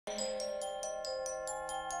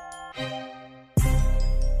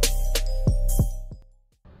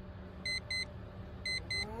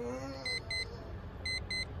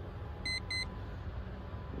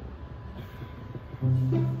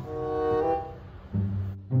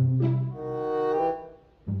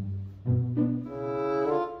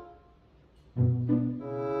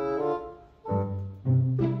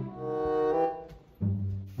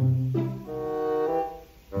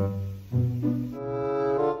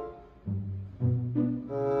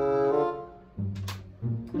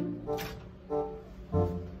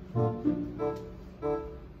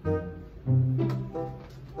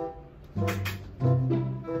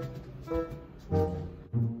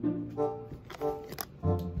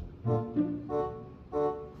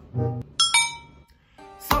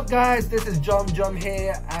Guys, this is Jom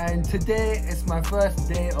here, and today is my first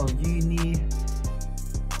day of uni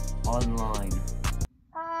online.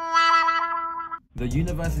 The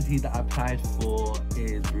university that I applied for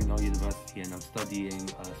is Brunel University, and I'm studying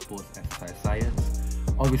sports exercise science.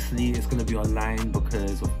 Obviously it's going to be online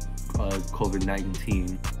because of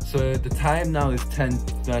COVID-19. So the time now is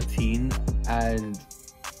 10:13 and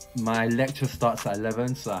my lecture starts at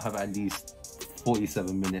 11, so I have at least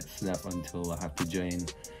 47 minutes left until I have to join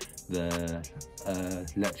the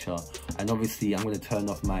lecture. And obviously I'm going to turn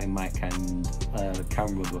off my mic and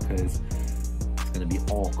camera because it's going to be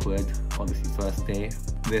awkward. Obviously first day.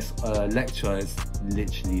 This lecture is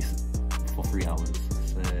literally for 3 hours,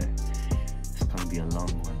 so it's going to be a long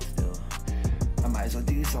one still. I might as well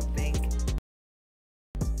do something.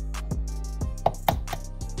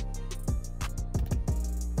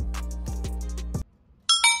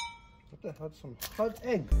 What the hell? Some hot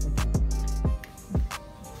egg.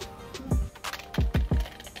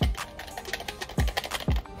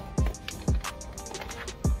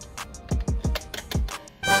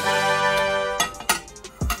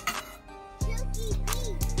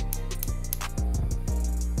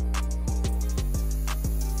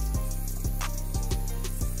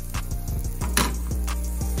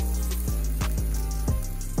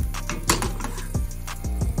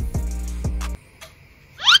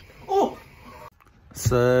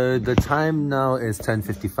 So the time now is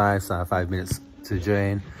 10:55, so I have 5 minutes to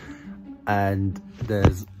join, and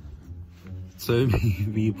there's so many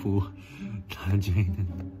people that are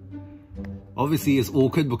joining. Obviously it's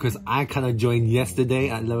awkward because I kind of joined yesterday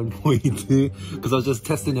at 11:42 because I was just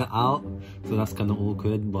testing it out, so that's kind of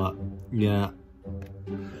awkward. But yeah,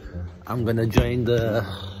 I'm gonna join the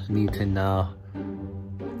meeting now.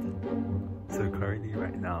 So currently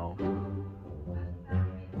right now,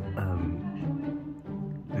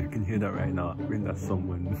 you can hear that right now. I think that's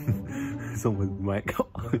someone's mic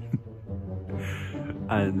on.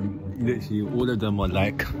 And literally all of them are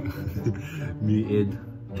like muted.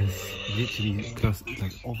 There's literally close,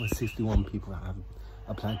 like over 61 people that have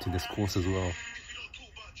applied to this course as well.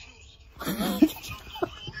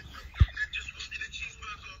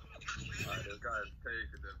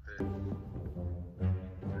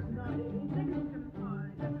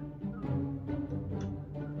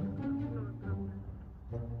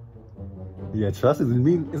 Yeah, trust is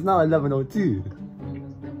mean. It's now 11:02.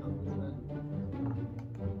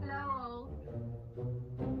 Hello.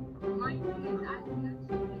 My name is Adina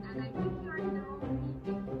and I think you're in the wrong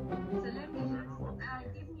meeting. So let me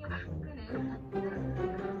just give me a few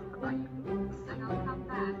minutes and I'll come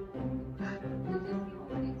back. So just give me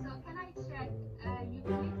a minute. So can I check? You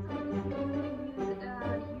clicked on this link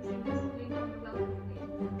using this link on the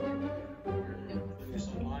welcome page. It's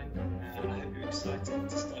online, and I hope you're excited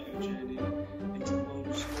to start your journey into the world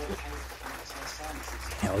of sport, health, and exercise sciences.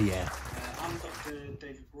 Hell yeah. I'm Dr.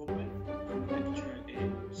 David Broadbent. I'm a lecturer in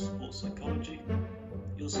sports psychology.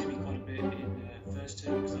 You'll see me quite a bit in first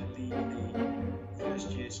term because I lead the first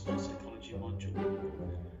year sports psychology module.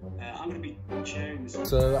 I'm going to be chairing this.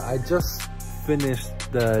 So I just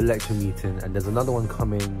finished the lecture meeting and there's another one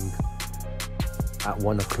coming at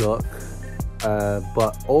 1 o'clock.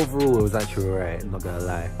 But overall it was actually alright, not gonna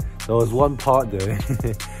lie. There was one part though,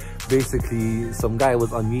 basically some guy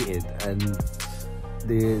was unmuted and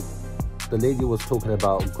the lady was talking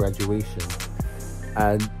about graduation,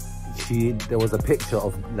 and there was a picture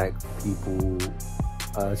of like people,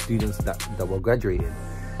 students that were graduating,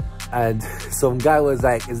 and some guy was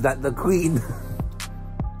like, "Is that the Queen?"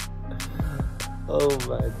 Oh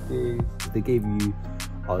my days. They gave you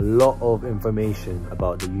a lot of information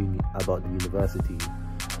about the university.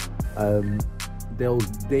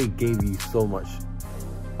 They gave you so much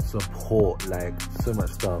support, like so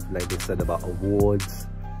much stuff. Like they said about awards,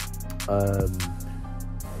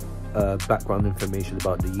 background information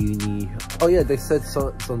about the uni. Oh yeah, they said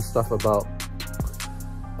some stuff about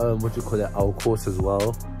our course as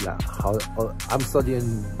well. Like how I'm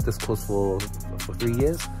studying this course for 3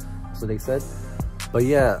 years, so they said. But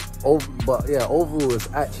yeah, overall it's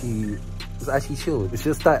actually chill. It's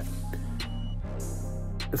just that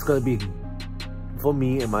it's gonna be, for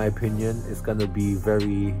me, in my opinion, it's gonna be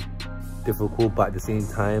very difficult, but at the same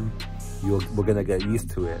time we're gonna get used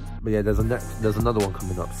to it. But yeah, there's another one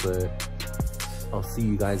coming up, so I'll see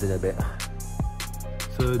you guys in a bit.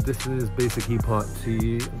 So this is basically part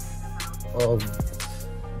 2 of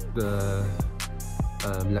the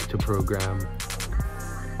lecture program,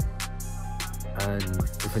 and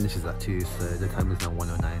it finishes at 2, so the time is now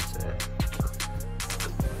 1:09. So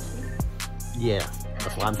yeah,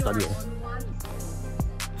 that's what I'm studying.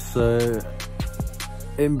 So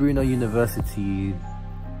in Brunel University,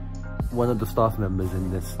 one of the staff members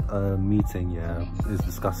in this meeting, is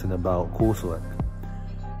discussing about coursework,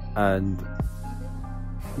 and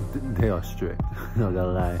they are strict. Not gonna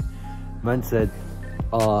lie. Man said,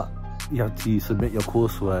 you have to submit your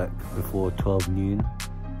coursework before 12 noon.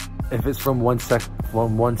 If it's from 1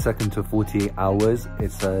 second to 48 hours,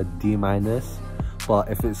 it's a D-. But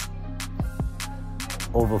if it's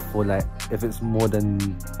if it's more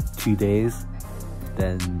than 2 days,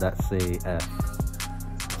 then that's a F.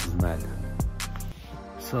 This is mad.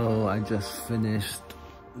 So I just finished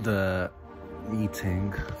the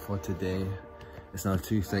meeting for today. It's now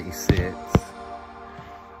 2:36,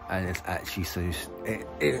 and it's actually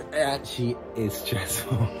it actually is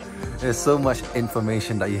stressful. There's so much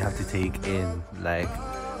information that you have to take in. Like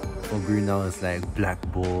for Brunel, it's like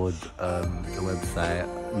Blackboard, the website,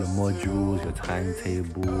 your modules, your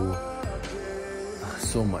timetable,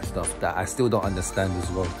 so much stuff that I still don't understand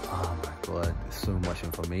as well. Oh my god, there's so much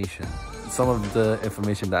information. Some of the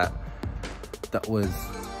information that was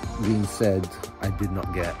being said, I did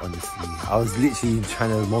not get, honestly. I was literally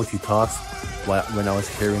trying to multitask when I was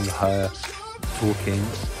hearing her talking,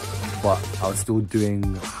 but I was still doing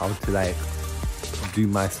how to like do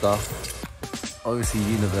my stuff. Obviously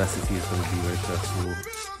university is going to be very stressful,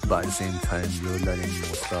 but at the same time you're learning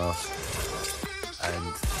more stuff and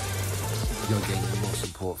you're getting more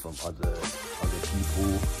support from other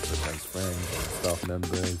people, such as friends and staff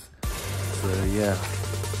members. So yeah,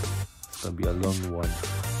 it's going to be a long one.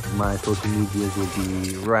 My social medias will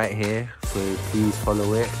be right here, so please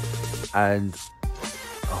follow it, and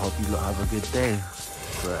I hope you lot have a good day.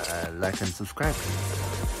 So like and subscribe please.